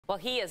Well,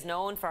 he is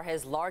known for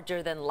his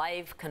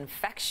larger-than-life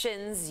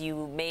confections.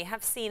 You may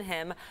have seen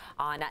him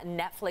on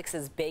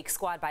Netflix's Bake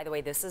Squad. By the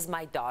way, this is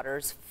my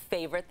daughter's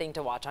favorite thing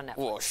to watch on Netflix.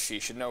 Well, she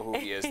should know who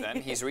he is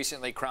then. He's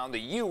recently crowned the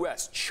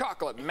U.S.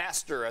 Chocolate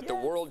Master at the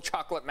World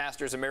Chocolate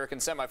Masters American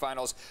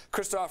Semifinals.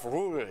 Christophe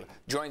Rull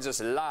joins us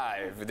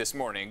live this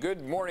morning.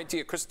 Good morning to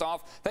you,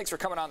 Christophe. Thanks for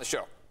coming on the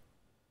show.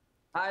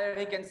 Hi,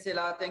 Eric and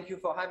Stella. Thank you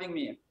for having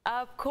me.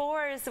 Of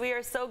course. We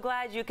are so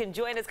glad you can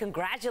join us.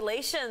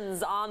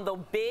 Congratulations on the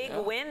big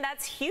win.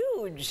 That's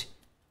huge.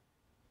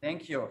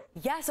 Thank you.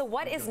 Yeah, so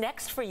what is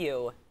next for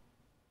you?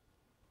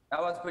 That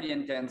was pretty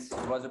intense.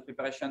 It was a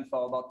preparation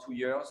for about 2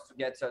 years to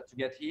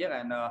get here,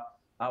 and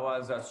I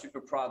was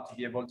super proud to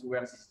be able to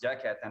wear this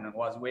jacket, and I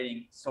was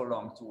waiting so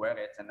long to wear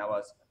it, and that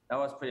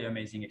was pretty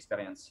amazing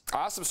experience.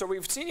 Awesome. So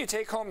we've seen you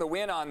take home the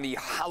win on the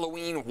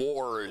Halloween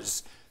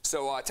Wars.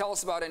 So tell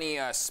us about any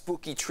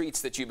spooky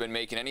treats that you've been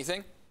making.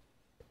 Anything?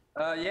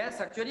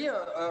 Yes, actually,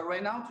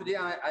 right now, today,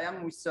 I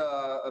am with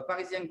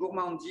Parisian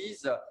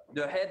Gourmandise,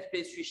 the head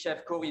pastry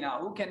chef,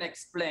 Corina, who can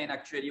explain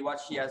actually what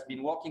she has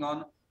been working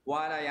on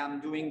while I am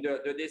doing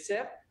the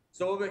dessert.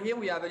 So over here,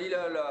 we have a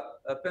little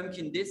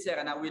pumpkin dessert,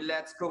 and I will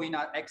let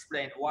Corina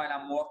explain while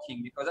I'm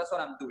working, because that's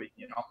what I'm doing,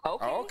 you know.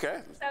 Okay.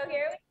 Okay. So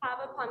here we have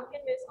a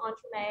pumpkin mousse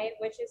entremet,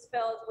 which is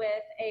filled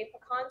with a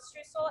pecan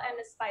streusel and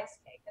a spice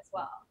cake as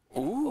well.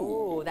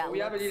 Ooh, that we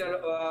have a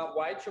little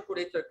white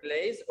chocolate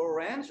glaze,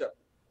 orange,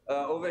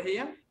 over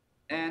here.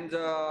 And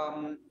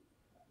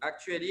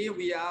actually,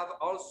 we have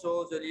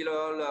also the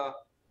little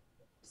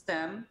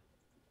stem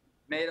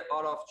made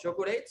out of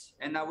chocolate,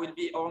 and that will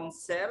be on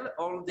sale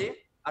all day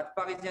at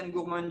Parisian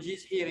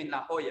Gourmandise here in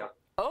La Jolla.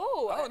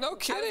 Oh, no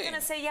kidding. I was going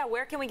to say, yeah,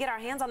 where can we get our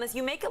hands on this?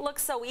 You make it look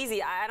so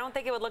easy. I don't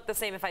think it would look the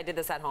same if I did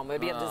this at home. It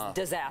would be a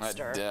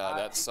disaster.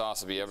 That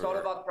sauce would be everywhere.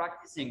 It's all about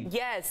practicing.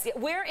 Yes.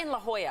 Where in La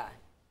Jolla?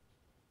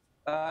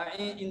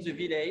 In the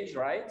village,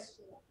 right?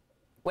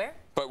 Where?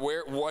 But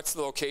what's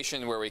the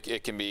location where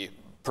it can be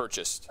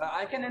purchased?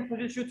 I can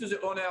introduce you to the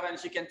owner, and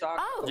she can talk.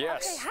 Oh,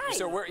 yes. Okay, hi.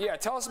 So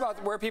tell us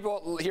about where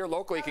people here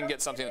locally can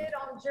get something.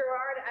 On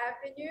Girard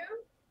Avenue.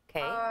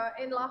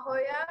 Okay. In La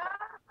Jolla,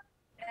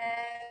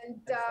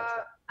 and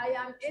I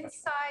am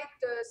inside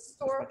the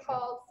store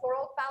called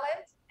Rull,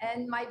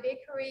 and my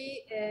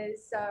bakery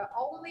is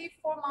only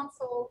 4 months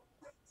old,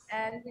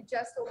 and we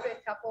just opened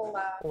a couple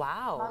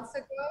months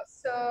ago.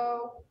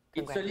 So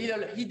it's a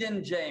little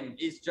hidden gem.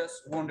 It's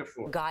just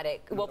wonderful. Got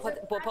it. We'll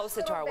post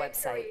it to our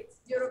website.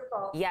 It's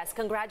beautiful. Yes,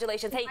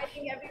 congratulations. Hey,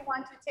 inviting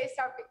everyone to taste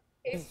our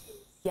pastries.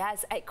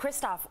 Yes. Hey,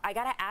 Christophe, I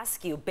got to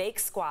ask you, Bake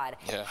Squad,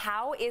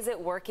 how is it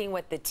working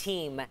with the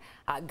team?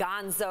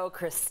 Gonzo,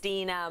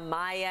 Christina,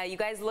 Maya, you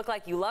guys look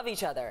like you love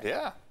each other.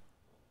 Yeah.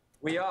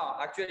 We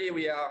are. Actually,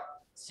 we are.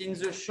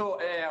 Since the show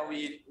air,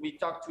 we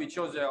talk to each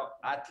other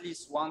at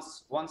least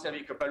once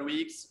every couple of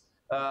weeks.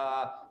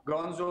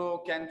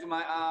 Gonzo came to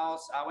my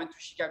house. I went to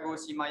Chicago,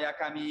 see Maya,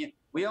 Camille.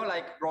 We are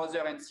like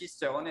brother and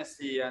sister,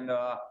 honestly. And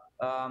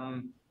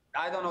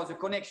I don't know, the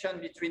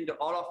connection between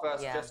all of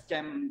us just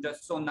came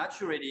just so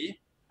naturally.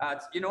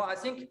 You know,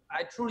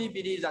 I truly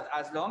believe that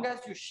as long as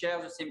you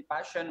share the same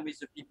passion with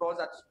the people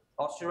that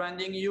are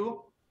surrounding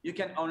you, you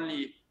can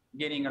only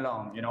getting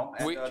along, you know.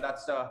 And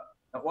that's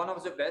one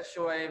of the best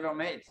shows I ever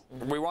made.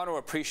 We want to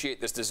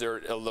appreciate this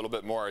dessert a little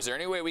bit more. Is there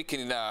any way we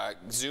can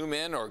zoom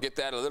in or get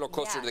that a little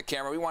closer to the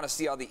camera? We want to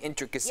see all the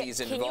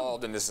intricacies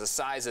involved and the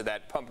size of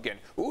that pumpkin.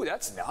 Ooh,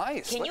 that's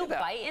nice. Can you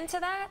bite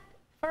into that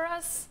for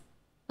us?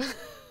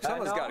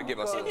 Someone's got to give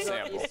us a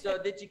sample. It's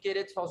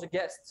dedicated for the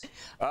guests.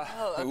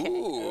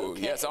 Ooh,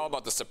 yeah, it's all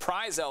about the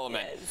surprise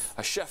element. Yes.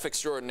 A chef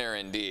extraordinaire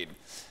indeed.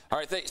 All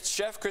right,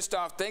 Chef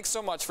Christophe, thanks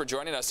so much for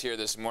joining us here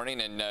this morning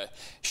and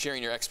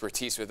sharing your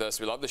expertise with us.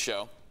 We love the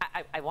show.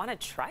 I want to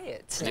try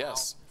it now.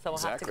 Yes, So we'll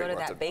have to go to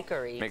that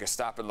bakery. Make a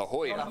stop in La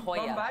Jolla. La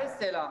Jolla. Come by,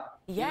 Stella.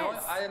 Yes. You know,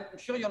 I'm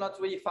sure you're not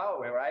really far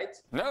away, right?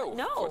 No,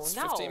 No, it's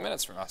 15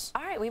 minutes from us.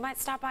 All right, we might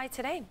stop by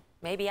today.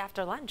 Maybe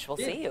after lunch. We'll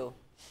see you.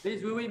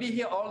 Please, we will be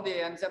here all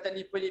day and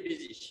certainly pretty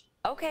busy.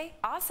 Okay,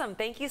 awesome.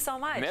 Thank you so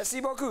much.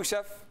 Merci beaucoup,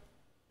 Chef.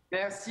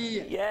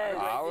 Merci. Yes.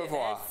 Au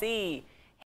revoir. Merci.